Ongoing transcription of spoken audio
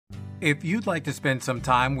If you'd like to spend some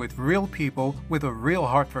time with real people with a real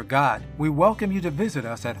heart for God, we welcome you to visit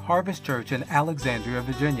us at Harvest Church in Alexandria,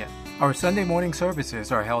 Virginia. Our Sunday morning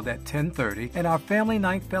services are held at 10:30, and our Family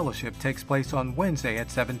Night Fellowship takes place on Wednesday at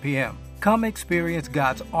 7 p.m. Come experience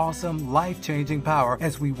God's awesome, life-changing power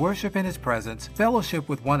as we worship in His presence, fellowship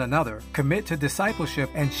with one another, commit to discipleship,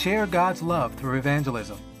 and share God's love through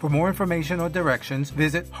evangelism. For more information or directions,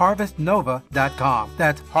 visit harvestnova.com.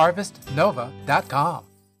 That's harvestnova.com.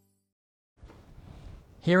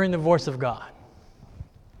 Hearing the voice of God.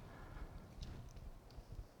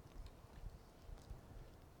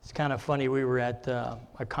 It's kind of funny. We were at a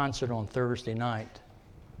concert on Thursday night.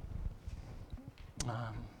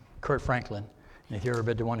 Kurt Franklin. And if you've ever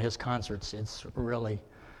been to one of his concerts, it's really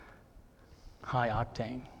high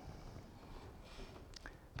octane.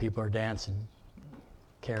 People are dancing,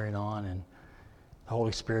 carrying on, and the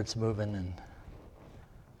Holy Spirit's moving. And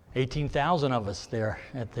 18,000 of us there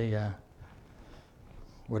at the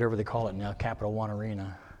whatever they call it now, Capital One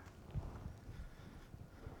Arena.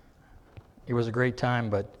 It was a great time,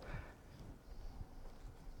 but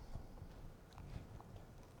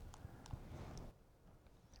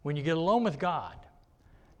when you get alone with God,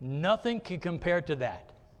 nothing can compare to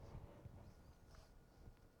that.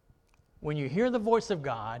 When you hear the voice of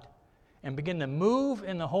God and begin to move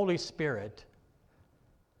in the Holy Spirit,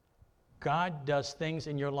 God does things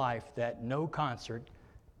in your life that no concert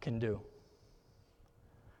can do.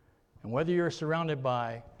 And whether you're surrounded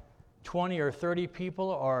by 20 or 30 people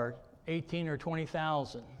or 18 or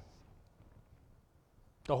 20,000,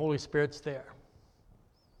 the Holy Spirit's there.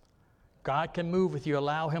 God can move with you.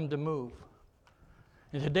 Allow Him to move.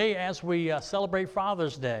 And today, as we celebrate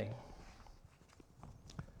Father's Day,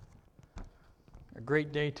 a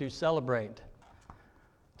great day to celebrate,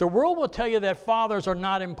 the world will tell you that fathers are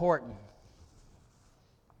not important,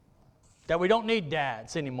 that we don't need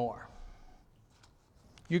dads anymore.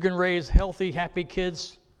 You can raise healthy, happy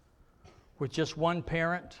kids with just one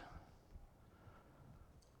parent.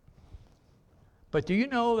 But do you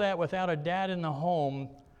know that without a dad in the home,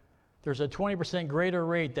 there's a 20% greater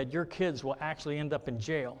rate that your kids will actually end up in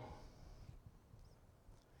jail?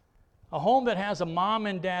 A home that has a mom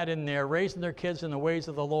and dad in there raising their kids in the ways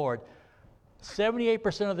of the Lord,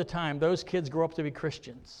 78% of the time, those kids grow up to be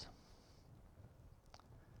Christians.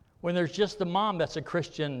 When there's just the mom that's a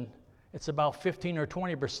Christian, it's about 15 or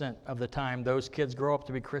 20% of the time those kids grow up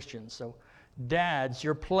to be Christians. So, dads,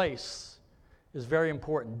 your place is very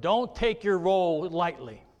important. Don't take your role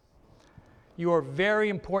lightly. You are very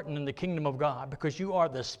important in the kingdom of God because you are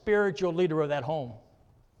the spiritual leader of that home.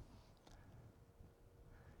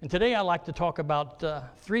 And today I'd like to talk about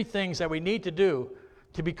 3 things that we need to do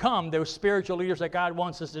to become those spiritual leaders that God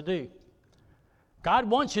wants us to do. God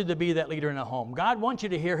wants you to be that leader in a home. God wants you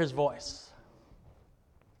to hear His voice.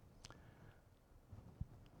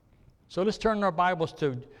 So let's turn our Bibles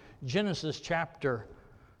to Genesis chapter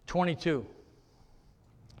 22.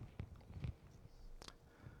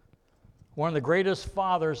 One of the greatest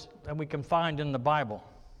fathers that we can find in the Bible,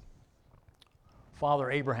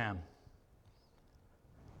 Father Abraham.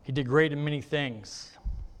 He did great in many things.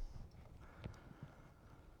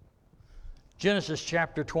 Genesis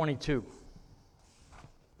chapter 22.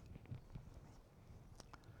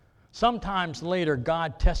 Sometimes later,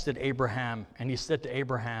 God tested Abraham, and He said to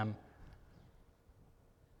Abraham,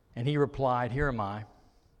 and he replied, "Here am I."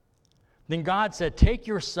 Then God said, "Take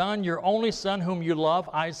your son, your only son whom you love,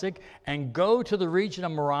 Isaac, and go to the region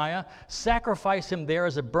of Moriah. Sacrifice him there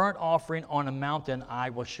as a burnt offering on a mountain I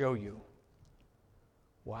will show you."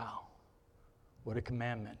 Wow, what a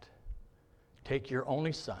commandment. Take your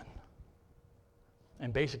only son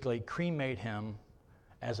and basically cremate him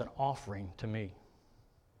as an offering to me.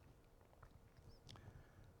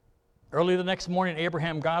 Early the next morning,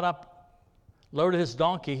 Abraham got up, loaded his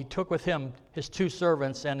donkey. He took with him his 2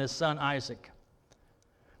 servants and his son Isaac.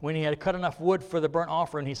 When he had cut enough wood for the burnt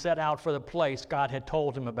offering, he set out for the place God had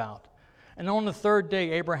told him about. And on the 3rd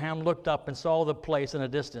day, Abraham looked up and saw the place in a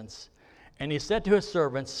distance. And he said to his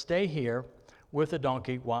servants, "Stay here with the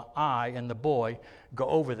donkey while I and the boy go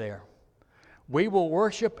over there. We will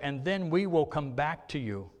worship, and then we will come back to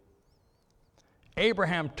you."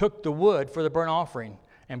 Abraham took the wood for the burnt offering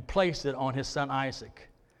and placed it on his son Isaac.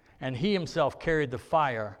 And he himself carried the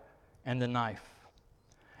fire and the knife.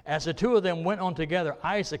 As the 2 of them went on together,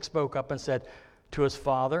 Isaac spoke up and said to his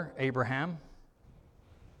father, Abraham,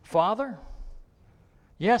 "Father?"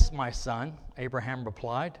 "Yes, my son," Abraham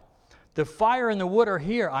replied. "The fire and the wood are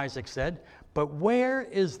here," Isaac said, "but where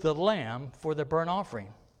is the lamb for the burnt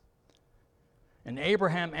offering?" And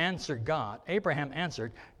Abraham answered,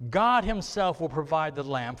 God Himself will provide the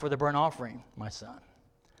lamb for the burnt offering, my son."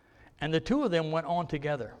 And the two of them went on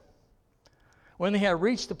together. When they had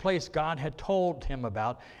reached the place God had told him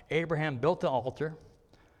about, Abraham built the altar.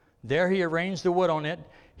 There he arranged the wood on it.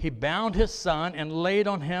 He bound his son and laid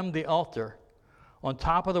on him the altar on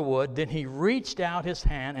top of the wood. Then he reached out his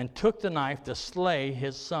hand and took the knife to slay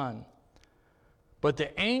his son. But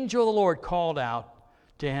the angel of the Lord called out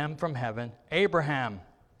to him from heaven, Abraham,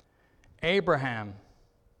 Abraham.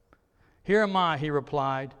 Here am I, he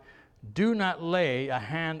replied. Do not lay a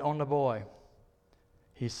hand on the boy.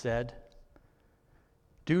 He said,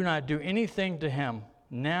 do not do anything to him.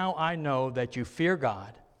 Now I know that you fear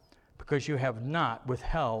God, because you have not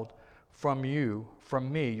withheld from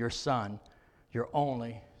me, your son, your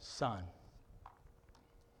only son.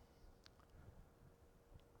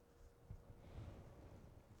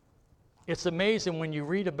 It's amazing when you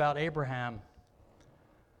read about Abraham.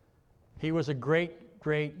 He was a great,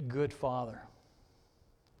 great, good father.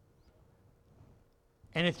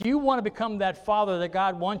 And if you want to become that father that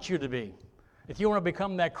God wants you to be, if you want to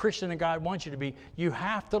become that Christian that God wants you to be, you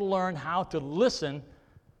have to learn how to listen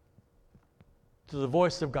to the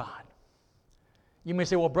voice of God. You may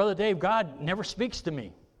say, well, Brother Dave, God never speaks to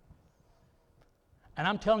me. And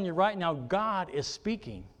I'm telling you right now, God is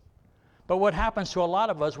speaking. But what happens to a lot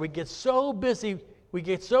of us, we get so busy, we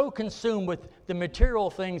get so consumed with the material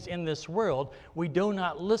things in this world, we do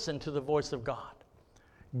not listen to the voice of God.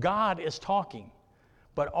 God is talking,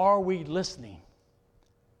 but are we listening?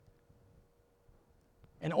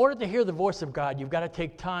 In order to hear the voice of God, you've got to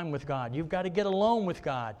take time with God. You've got to get alone with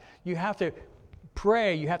God. You have to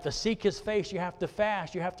pray. You have to seek His face. You have to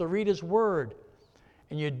fast. You have to read His Word.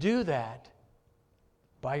 And you do that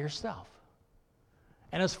by yourself.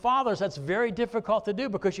 And as fathers, that's very difficult to do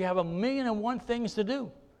because you have 1,000,001 things to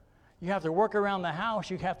do. You have to work around the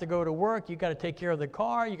house. You have to go to work. You've got to take care of the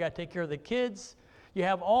car. You've got to take care of the kids. You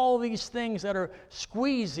have all these things that are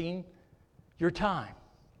squeezing your time.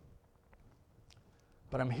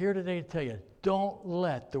 But I'm here today to tell you, don't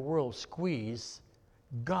let the world squeeze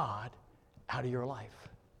God out of your life.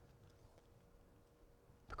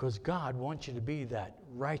 Because God wants you to be that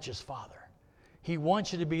righteous father. He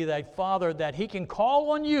wants you to be that father that He can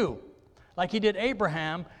call on you, like He did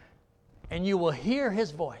Abraham, and you will hear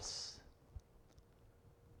His voice.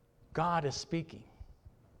 God is speaking.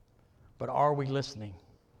 But are we listening?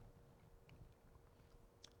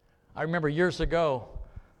 I remember years ago,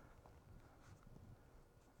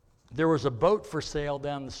 there was a boat for sale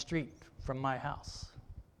down the street from my house.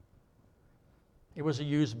 It was a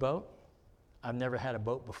used boat. I've never had a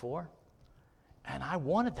boat before. And I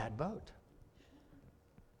wanted that boat.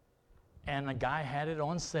 And a guy had it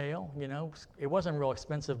on sale, you know. It wasn't a real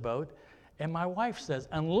expensive boat. And my wife says,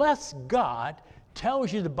 unless God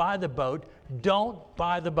tells you to buy the boat, don't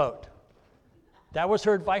buy the boat. That was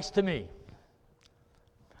her advice to me.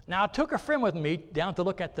 Now, I took a friend with me down to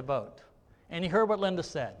look at the boat. And he heard what Linda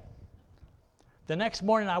said. The next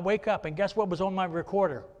morning I wake up and guess what was on my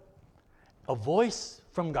recorder? A voice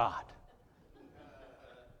from God.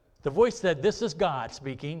 The voice said, this is God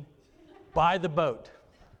speaking, buy the boat.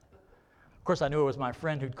 Of course, I knew it was my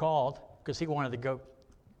friend who'd called because he wanted to go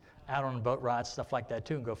out on boat rides, stuff like that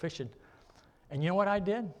too, and go fishing. And you know what I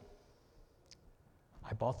did?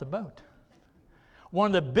 I bought the boat.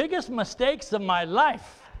 One of the biggest mistakes of my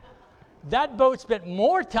life. That boat spent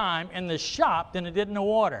more time in the shop than it did in the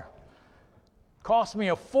water. Cost me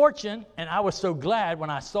a fortune, and I was so glad when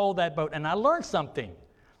I sold that boat. And I learned something.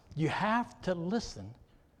 You have to listen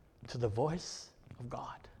to the voice of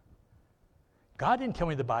God. God didn't tell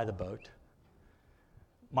me to buy the boat.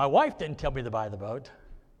 My wife didn't tell me to buy the boat.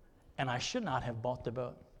 And I should not have bought the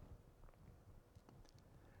boat.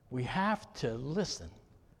 We have to listen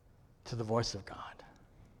to the voice of God.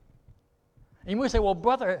 And you might say, well,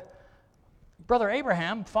 Brother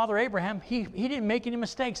Abraham, Father Abraham, he didn't make any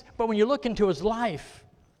mistakes. But when you look into his life,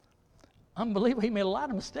 unbelievable, he made a lot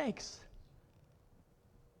of mistakes.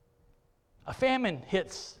 A famine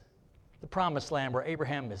hits the promised land where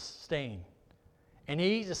Abraham is staying. And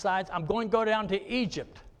he decides, I'm going to go down to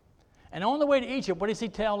Egypt. And on the way to Egypt, what does he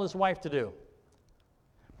tell his wife to do?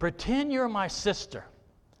 Pretend you're my sister,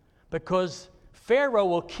 because Pharaoh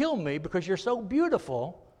will kill me because you're so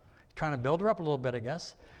beautiful. Trying to build her up a little bit, I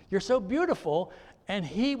guess. You're so beautiful, and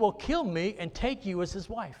he will kill me and take you as his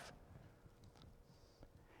wife.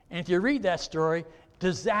 And if you read that story,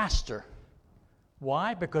 disaster.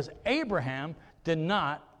 Why? Because Abraham did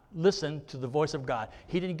not listen to the voice of God.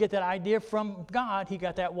 He didn't get that idea from God. He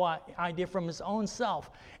got that idea from his own self.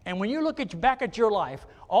 And when you look back at your life,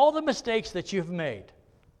 all the mistakes that you've made,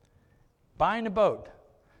 buying a boat,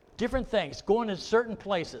 different things, going to certain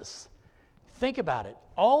places, think about it.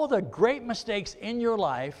 All the great mistakes in your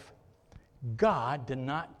life God did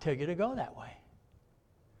not tell you to go that way.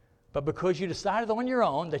 But because you decided on your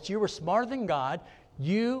own that you were smarter than God,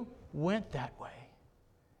 you went that way.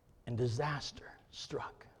 And disaster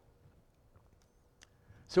struck.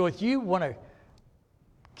 So if you want to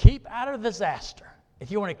keep out of disaster, if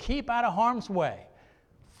you want to keep out of harm's way,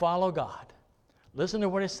 follow God. Listen to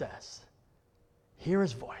what it says. Hear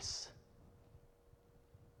his voice.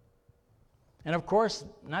 And of course,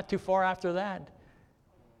 not too far after that,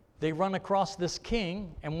 they run across this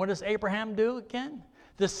king, and what does Abraham do again?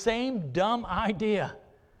 The same dumb idea.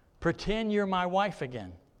 Pretend you're my wife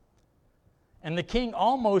again. And the king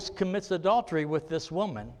almost commits adultery with this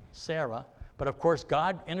woman, Sarah, but of course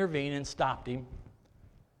God intervened and stopped him.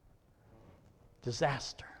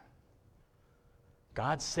 Disaster.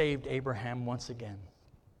 God saved Abraham once again.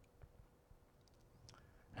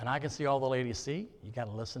 And I can see all the ladies, see, you got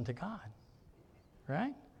to listen to God.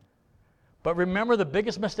 Right? But remember the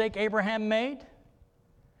biggest mistake Abraham made?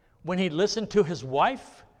 When he listened to his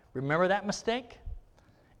wife. Remember that mistake?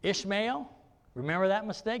 Ishmael. Remember that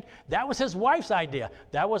mistake? That was his wife's idea.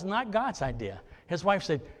 That was not God's idea. His wife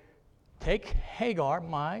said, take Hagar,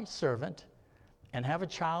 my servant, and have a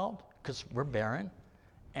child, because we're barren,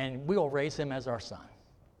 and we'll raise him as our son.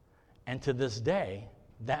 And to this day,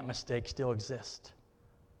 that mistake still exists.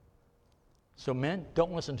 So men,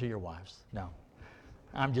 don't listen to your wives. No.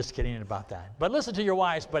 I'm just kidding about that. But listen to your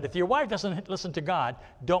wives. But if your wife doesn't listen to God,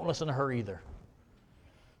 don't listen to her either.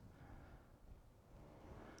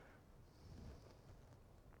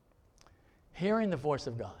 Hearing the voice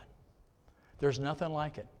of God. There's nothing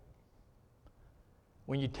like it.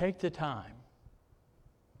 When you take the time,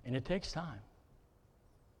 and it takes time.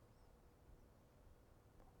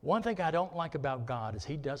 One thing I don't like about God is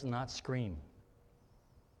he does not scream.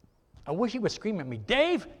 I wish he would scream at me,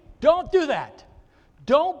 Dave, don't do that.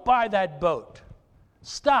 Don't buy that boat.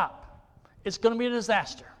 Stop. It's going to be a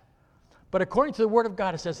disaster. But according to the Word of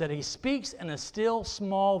God, it says that he speaks in a still,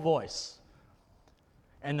 small voice.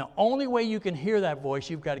 And the only way you can hear that voice,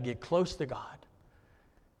 you've got to get close to God.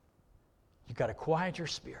 You've got to quiet your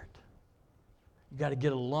spirit. You've got to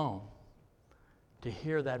get alone to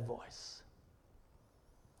hear that voice.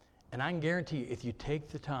 And I can guarantee you, if you take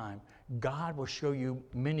the time, God will show you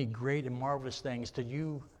many great and marvelous things that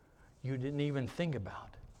you didn't even think about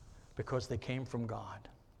because they came from God.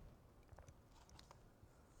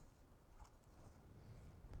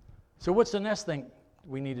 So what's the next thing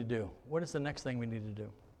we need to do? What is the next thing we need to do?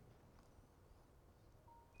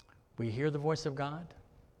 We hear the voice of God.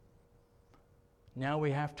 Now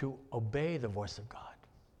we have to obey the voice of God.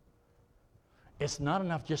 It's not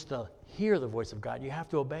enough just to hear the voice of God. You have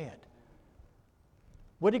to obey it.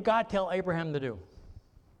 What did God tell Abraham to do?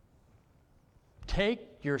 Take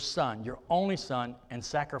your son, your only son, and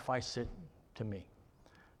sacrifice it to me.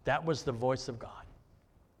 That was the voice of God.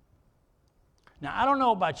 Now, I don't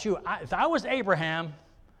know about you. If I was Abraham,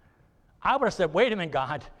 I would have said, wait a minute,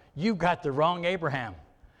 God, you've got the wrong Abraham.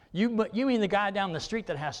 You mean the guy down the street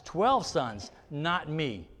that has 12 sons, not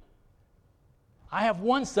me. I have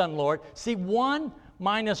one son, Lord. See, 1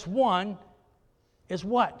 minus 1 is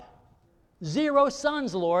what? 0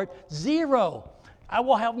 sons, Lord. 0. I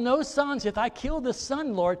will have no sons. If I kill the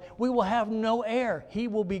son, Lord, we will have no heir. He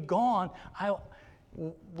will be gone.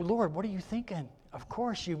 Lord, what are you thinking? Of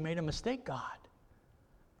course, you've made a mistake, God.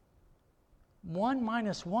 1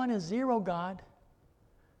 minus 1 is 0, God.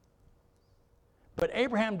 But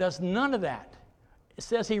Abraham does none of that. It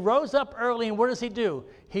says he rose up early, and what does he do?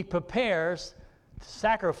 He prepares to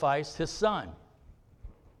sacrifice his son.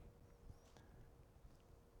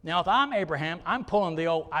 Now, if I'm Abraham, I'm pulling the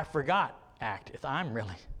old I forgot act. If I'm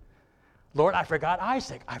really, Lord, I forgot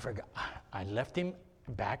Isaac. I left him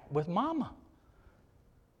back with Mama.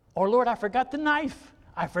 Or, Lord, I forgot the knife.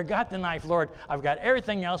 I forgot the knife, Lord. I've got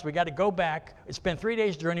everything else. We got to go back. It's been 3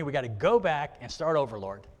 days' journey. We got to go back and start over,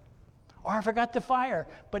 Lord. Or I forgot the fire.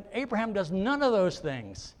 But Abraham does none of those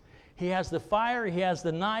things. He has the fire. He has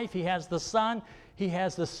the knife. He has the son. He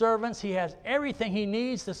has the servants. He has everything he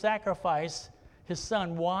needs to sacrifice his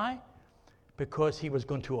son. Why? Because he was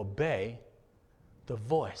going to obey the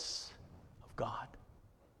voice of God.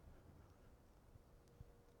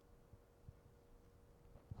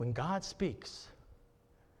 When God speaks,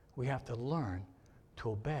 we have to learn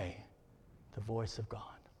to obey the voice of God.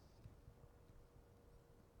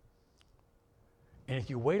 And if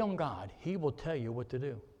you wait on God, He will tell you what to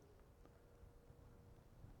do.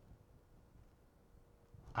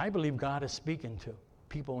 I believe God is speaking to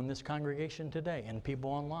people in this congregation today and people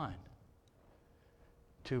online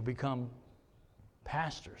to become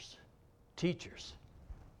pastors, teachers,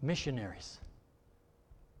 missionaries,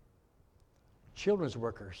 children's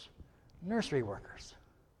workers, nursery workers.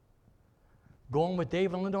 Going with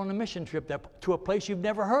Dave and Linda on a mission trip to a place you've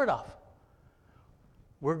never heard of.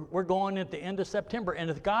 We're going at the end of September, and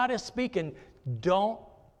if God is speaking, don't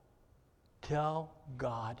tell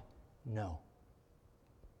God no.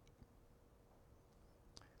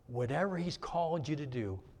 Whatever He's called you to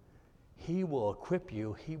do, He will equip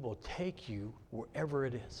you. He will take you wherever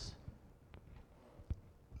it is.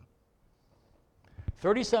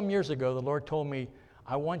 30-some years ago, the Lord told me,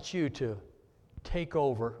 I want you to take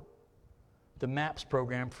over the MAPS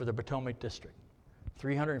program for the Potomac District,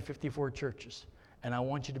 354 churches. And I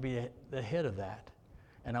want you to be the head of that.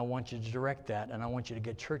 And I want you to direct that. And I want you to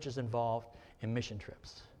get churches involved in mission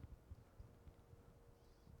trips.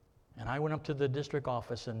 And I went up to the district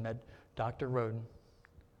office and met Dr. Roden.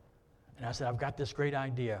 And I said, I've got this great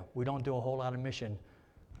idea. We don't do a whole lot of mission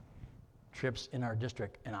trips in our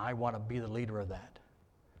district, and I want to be the leader of that.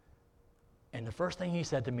 And the first thing he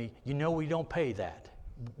said to me, you know we don't pay that.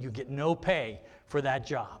 You get no pay for that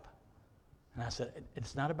job. And I said,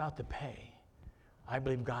 it's not about the pay. I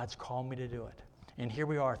believe God's called me to do it. And here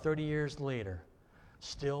we are 30 years later,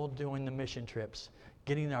 still doing the mission trips,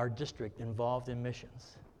 getting our district involved in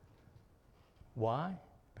missions. Why?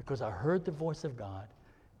 Because I heard the voice of God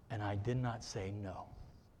and I did not say no.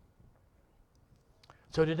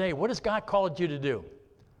 So today, what has God called you to do?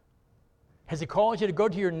 Has He called you to go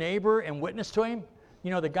to your neighbor and witness to him?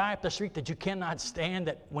 You know, the guy up the street that you cannot stand,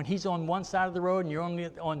 that when he's on one side of the road and you're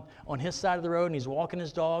on his side of the road and he's walking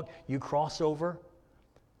his dog, you cross over.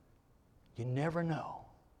 You never know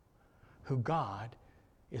who God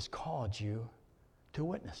has called you to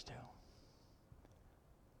witness to.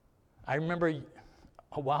 I remember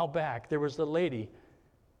a while back, there was a lady,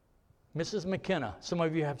 Mrs. McKenna. Some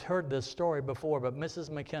of you have heard this story before, but Mrs.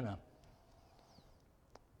 McKenna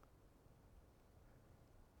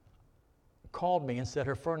called me and said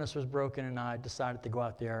her furnace was broken, and I decided to go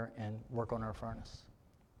out there and work on her furnace.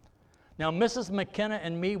 Now, Mrs. McKenna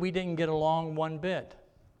and me, we didn't get along one bit.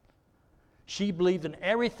 She believed in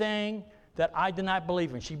everything that I did not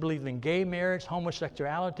believe in. She believed in gay marriage,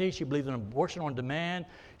 homosexuality. She believed in abortion on demand.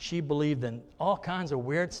 She believed in all kinds of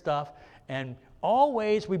weird stuff. And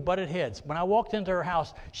always we butted heads. When I walked into her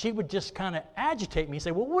house, she would just kind of agitate me and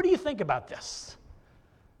say, well, what do you think about this?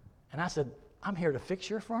 And I said, I'm here to fix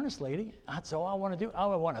your furnace, lady. That's all I want to do. I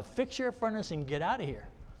want to fix your furnace and get out of here.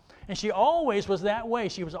 And she always was that way.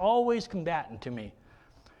 She was always combatant to me.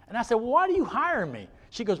 And I said, well, why do you hire me?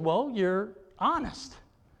 She goes, well, you're honest.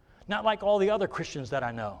 Not like all the other Christians that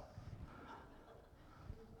I know.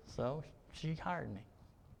 So she hired me.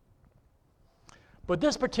 But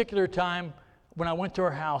this particular time, when I went to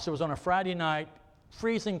her house, it was on a Friday night,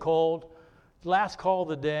 freezing cold, last call of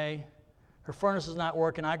the day. Her furnace is not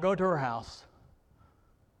working. I go to her house.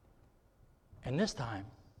 And this time,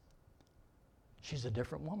 she's a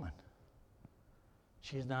different woman.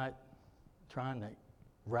 She's not trying to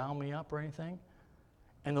rile me up or anything.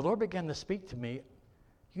 And the Lord began to speak to me,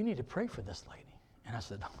 you need to pray for this lady. And I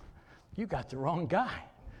said, you got the wrong guy.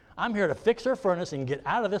 I'm here to fix her furnace and get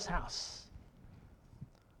out of this house.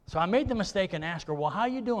 So I made the mistake and asked her, well, how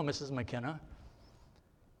you doing, Mrs. McKenna?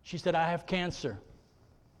 She said, I have cancer.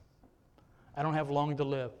 I don't have long to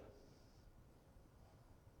live.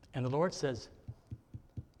 And the Lord says,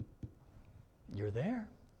 you're there.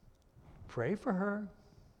 Pray for her.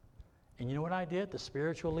 And you know what I did, the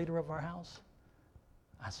spiritual leader of our house?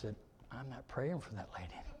 I said, I'm not praying for that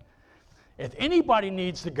lady. If anybody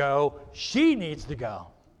needs to go, she needs to go.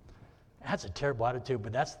 That's a terrible attitude,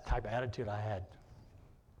 but that's the type of attitude I had.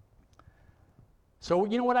 So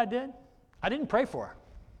you know what I did? I didn't pray for her.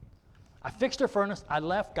 I fixed her furnace. I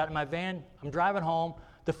left, got in my van. I'm driving home.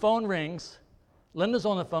 The phone rings. Linda's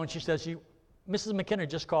on the phone. She says, Mrs. McKenna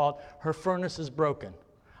just called. Her furnace is broken.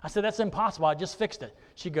 I said, that's impossible. I just fixed it.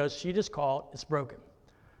 She goes, she just called. It's broken.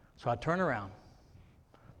 So I turn around.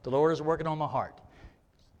 The Lord is working on my heart.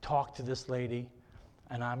 Talk to this lady.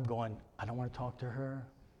 And I'm going, I don't want to talk to her.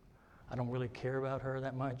 I don't really care about her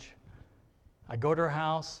that much. I go to her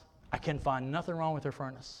house. I can find nothing wrong with her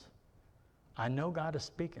furnace. I know God is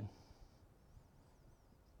speaking.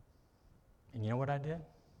 And you know what I did?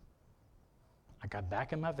 I got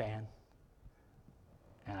back in my van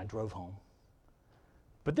and I drove home.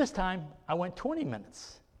 But this time, I went 20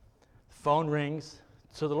 minutes. Phone rings,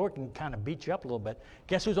 so the Lord can kind of beat you up a little bit.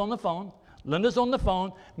 Guess who's on the phone? Linda's on the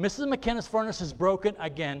phone. Mrs. McKenna's furnace is broken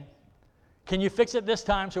again. Can you fix it this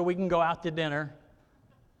time so we can go out to dinner?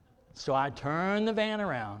 So I turn the van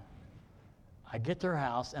around. I get to her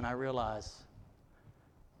house and I realize,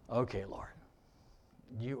 okay, Lord,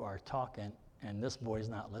 you are talking and this boy's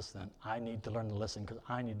not listening. I need to learn to listen because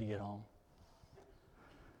I need to get home.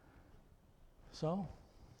 So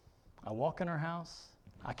I walk in her house.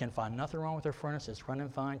 I can find nothing wrong with her furnace. It's running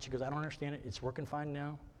fine. She goes, I don't understand it. It's working fine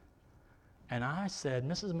now. And I said,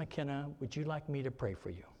 Mrs. McKenna, would you like me to pray for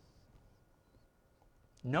you?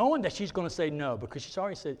 Knowing that she's going to say no, because she's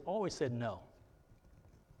always said no.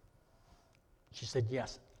 She said,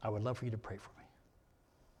 yes, I would love for you to pray for me.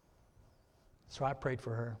 So I prayed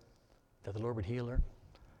for her, that the Lord would heal her,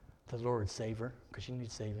 that the Lord would save her, because she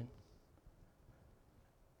needs saving.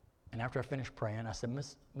 And after I finished praying, I said,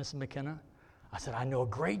 Mrs. McKenna, I said, I know a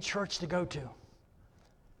great church to go to.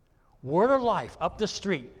 Word of Life, up the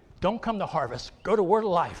street. Don't come to Harvest. Go to Word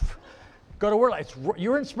of Life. Go to Word of Life.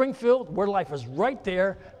 You're in Springfield. Word of Life is right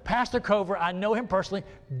there. Pastor Cover, I know him personally.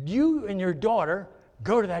 You and your daughter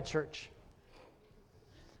go to that church.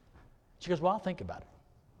 She goes, well, I'll think about it.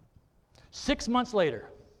 6 months later,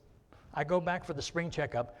 I go back for the spring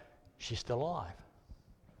checkup. She's still alive.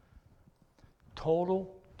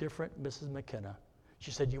 Total different Mrs. McKenna. She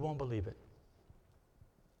said, you won't believe it.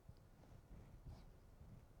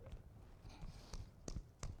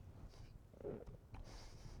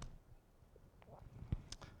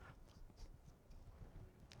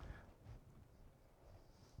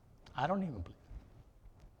 I don't even believe it.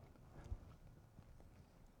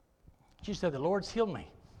 She said, the Lord's healed me.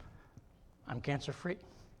 I'm cancer-free.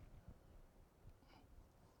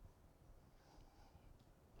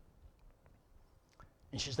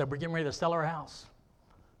 And she said, we're getting ready to sell our house.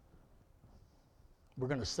 We're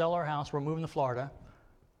going to sell our house. We're moving to Florida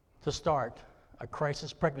to start a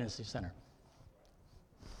crisis pregnancy center.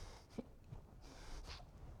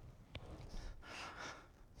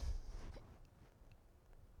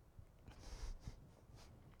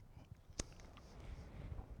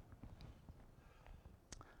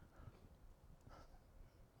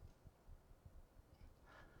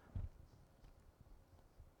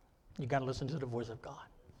 You got to listen to the voice of God.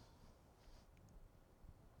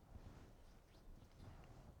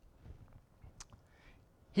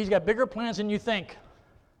 He's got bigger plans than you think.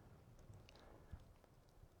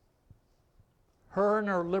 Her and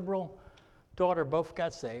her liberal daughter both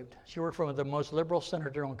got saved. She worked for the most liberal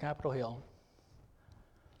senator on Capitol Hill.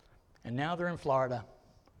 And now they're in Florida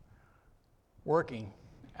working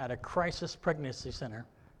at a crisis pregnancy center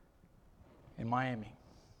in Miami.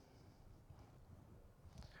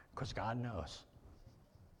 Because God knows.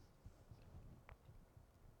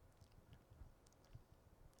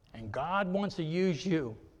 And God wants to use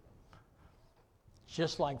you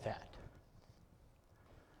just like that.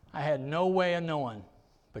 I had no way of knowing,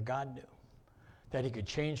 but God knew that He could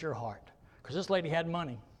change your heart. Because this lady had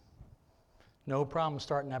money. No problem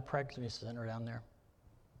starting that pregnancy center down there.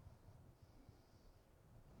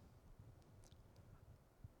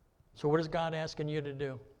 So what is God asking you to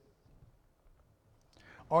do?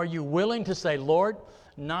 Are you willing to say, Lord,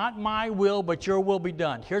 not my will, but your will be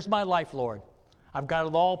done? Here's my life, Lord. I've got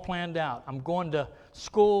it all planned out. I'm going to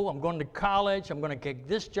school. I'm going to college. I'm going to get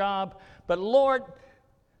this job. But Lord,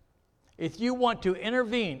 if you want to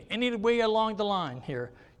intervene any way along the line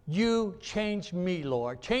here, you change me,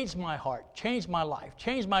 Lord. Change my heart. Change my life.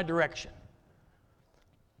 Change my direction.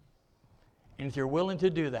 And if you're willing to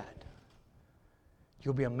do that,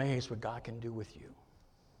 you'll be amazed what God can do with you.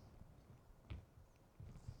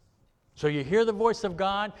 So you hear the voice of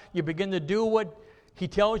God, you begin to do what He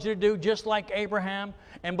tells you to do, just like Abraham.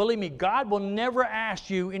 And believe me, God will never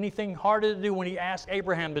ask you anything harder to do when He asked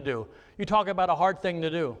Abraham to do. You talk about a hard thing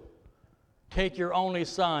to do. Take your only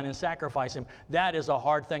son and sacrifice him. That is a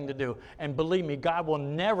hard thing to do. And believe me, God will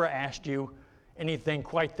never ask you anything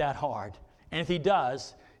quite that hard. And if He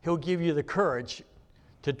does, He'll give you the courage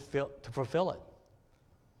to fulfill it.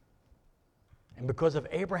 And because of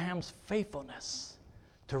Abraham's faithfulness,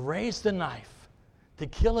 to raise the knife, to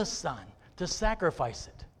kill his son, to sacrifice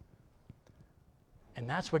it. And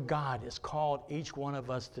that's what God has called each one of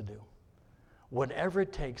us to do. Whatever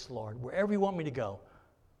it takes, Lord, wherever you want me to go.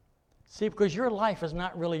 See, because your life is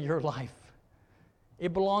not really your life.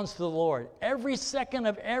 It belongs to the Lord. Every second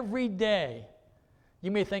of every day,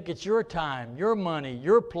 you may think it's your time, your money,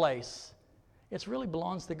 your place. It really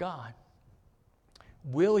belongs to God.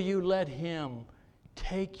 Will you let Him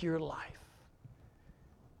take your life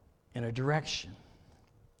in a direction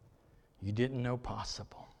you didn't know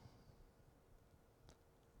possible?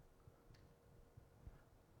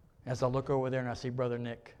 As I look over there and I see Brother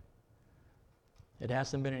Nick, it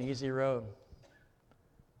hasn't been an easy road.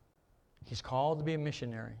 He's called to be a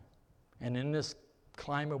missionary. And in this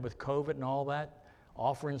climate with COVID and all that,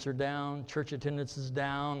 offerings are down, church attendance is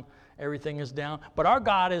down, everything is down. But our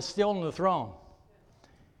God is still on the throne.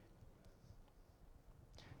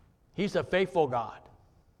 He's a faithful God.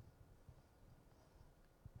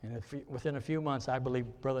 And within a few months, I believe,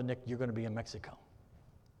 Brother Nick, you're going to be in Mexico.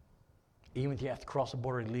 Even if you have to cross the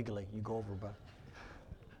border illegally, you go over, brother.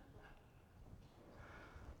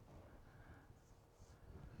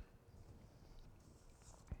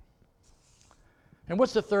 And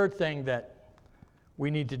what's the third thing that we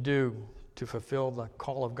need to do to fulfill the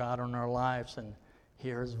call of God on our lives and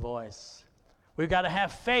hear His voice? We've got to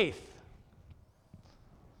have faith.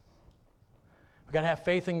 We've got to have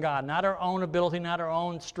faith in God, not our own ability, not our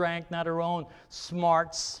own strength, not our own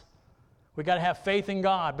smarts. We've got to have faith in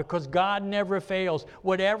God because God never fails.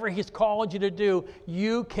 Whatever He's called you to do,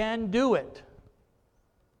 you can do it.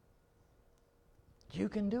 You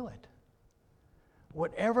can do it.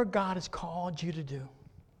 Whatever God has called you to do.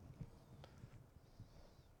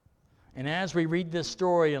 And as we read this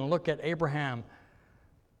story and look at Abraham,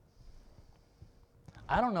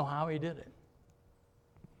 I don't know how he did it.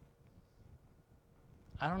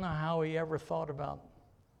 I don't know how he ever thought about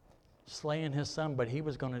slaying his son, but he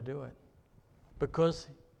was going to do it because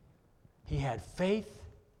he had faith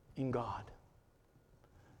in God.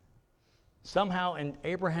 Somehow in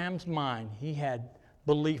Abraham's mind, he had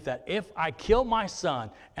belief that if I kill my son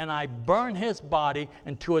and I burn his body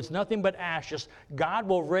until it's nothing but ashes, God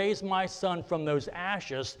will raise my son from those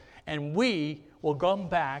ashes and we will come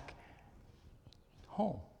back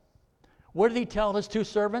home. What did he tell his two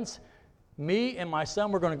servants? Me and my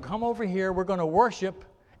son, we're going to come over here, we're going to worship,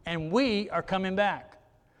 and we are coming back.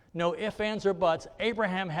 No ifs, ands, or buts.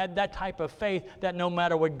 Abraham had that type of faith that no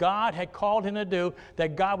matter what God had called him to do,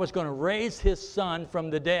 that God was going to raise his son from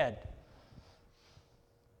the dead.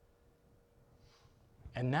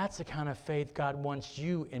 And that's the kind of faith God wants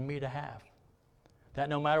you and me to have. That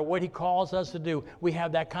no matter what He calls us to do, we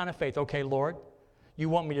have that kind of faith. Okay, Lord, you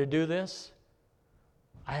want me to do this?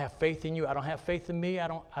 I have faith in you. I don't have faith in me. I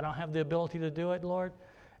don't have the ability to do it, Lord.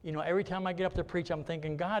 You know, every time I get up to preach, I'm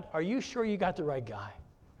thinking, God, are you sure you got the right guy?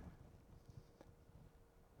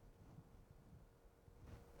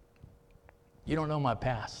 You don't know my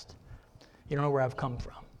past. You don't know where I've come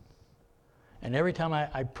from. And every time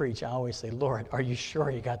I preach, I always say, Lord, are you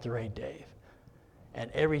sure you got the right Dave?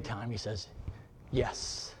 And every time He says,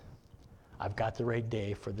 yes, I've got the right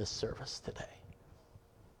Dave for this service today.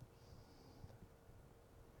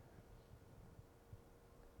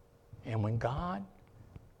 And when God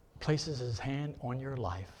places His hand on your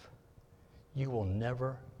life, you will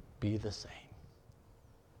never be the same.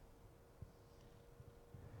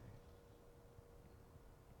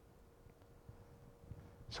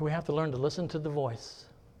 So we have to learn to listen to the voice.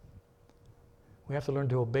 We have to learn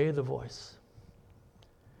to obey the voice.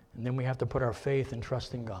 And then we have to put our faith and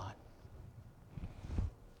trust in God.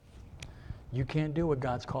 You can't do what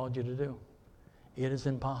God's called you to do. It is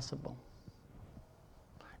impossible.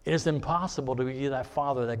 It is impossible to be that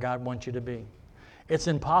father that God wants you to be. It's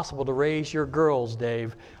impossible to raise your girls,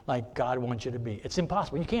 Dave, like God wants you to be. It's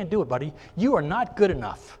impossible. You can't do it, buddy. You are not good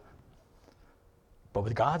enough. But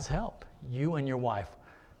with God's help, you and your wife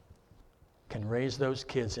can raise those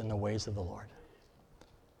kids in the ways of the Lord.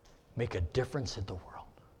 Make a difference in the world.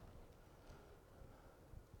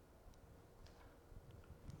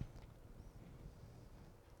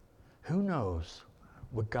 Who knows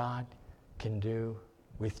what God can do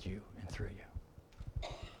with you and through you?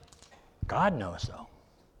 God knows, though.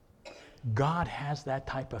 God has that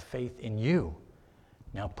type of faith in you.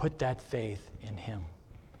 Now put that faith in Him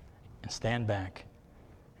and stand back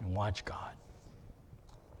and watch God.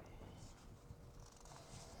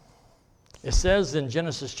 It says in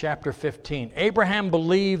Genesis chapter 15, Abraham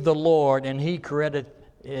believed the Lord and He credited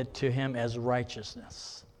it to him as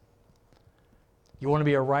righteousness. You want to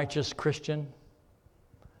be a righteous Christian?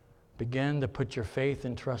 Begin to put your faith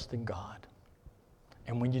and trust in God.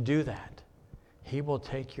 And when you do that, He will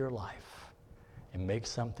take your life and make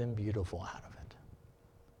something beautiful out of it.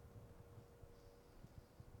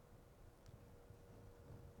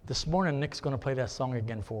 This morning, Nick's going to play that song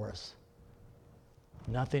again for us.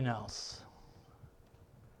 Nothing else.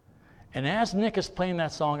 And as Nick is playing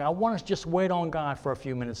that song, I want us to just wait on God for a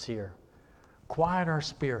few minutes here. Quiet our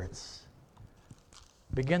spirits.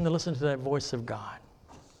 Begin to listen to that voice of God.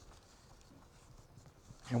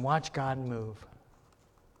 And watch God move.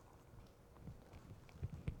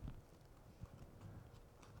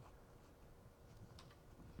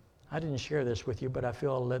 I didn't share this with you, but I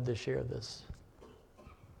feel led to share this.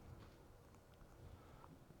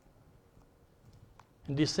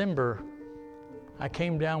 In December, I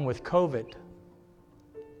came down with COVID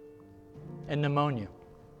and pneumonia,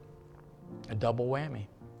 a double whammy.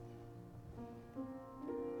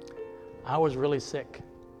 I was really sick.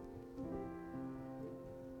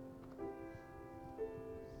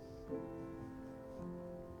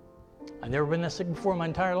 I've never been that sick before in my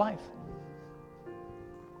entire life.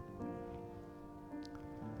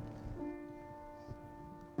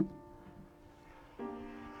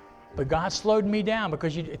 But God slowed me down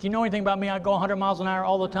because if you know anything about me, I go 100 miles an hour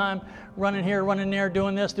all the time, running here, running there,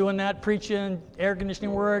 doing this, doing that, preaching, air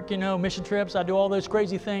conditioning work, mission trips. I do all those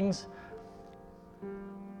crazy things.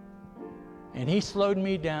 And He slowed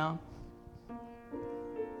me down.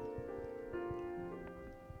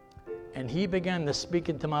 And He began to speak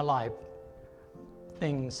into my life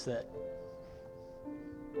things that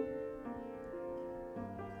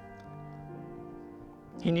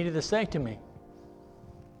He needed to say to me.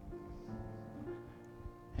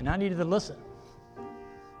 And I needed to listen.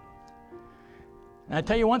 And I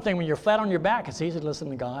tell you one thing, when you're flat on your back, it's easy to listen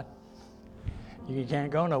to God. You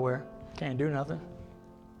can't go nowhere. Can't do nothing.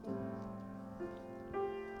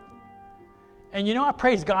 And I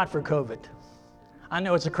praise God for COVID. I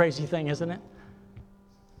know it's a crazy thing, isn't it?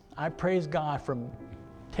 I praise God for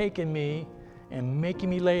taking me and making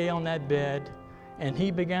me lay on that bed. And He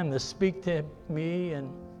began to speak to me.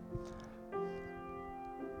 And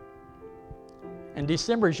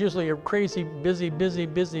December is usually a crazy,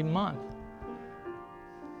 busy month.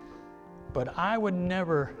 But I would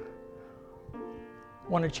never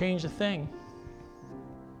want to change a thing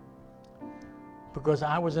because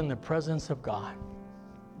I was in the presence of God.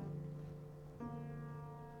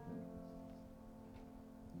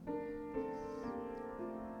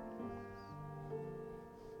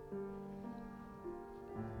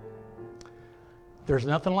 There's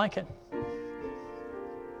nothing like it.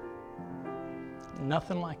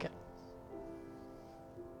 Nothing like it.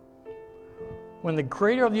 When the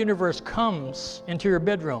Creator of the universe comes into your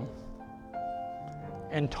bedroom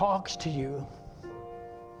and talks to you,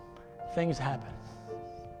 things happen.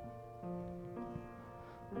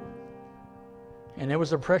 And it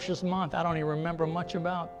was a precious month. I don't even remember much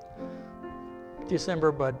about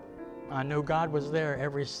December, but I know God was there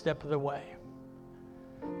every step of the way.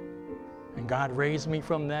 And God raised me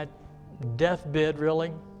from that deathbed,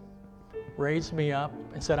 really. Raised me up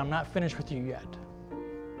and said, I'm not finished with you yet.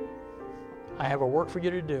 I have a work for you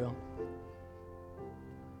to do.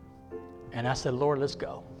 And I said, Lord, let's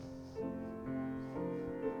go.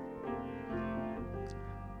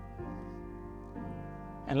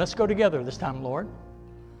 And let's go together this time, Lord.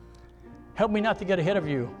 Help me not to get ahead of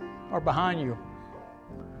you or behind you,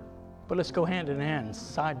 but let's go hand in hand,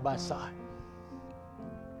 side by side.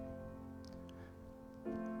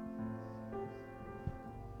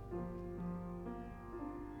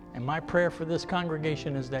 And my prayer for this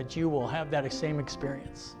congregation is that you will have that same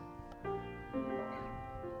experience.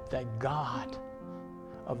 That God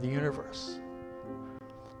of the universe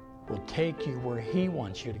will take you where He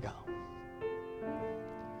wants you to go.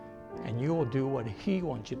 And you will do what He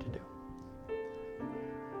wants you to do.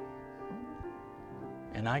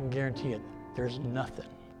 And I can guarantee it, there's nothing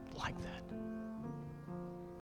like that.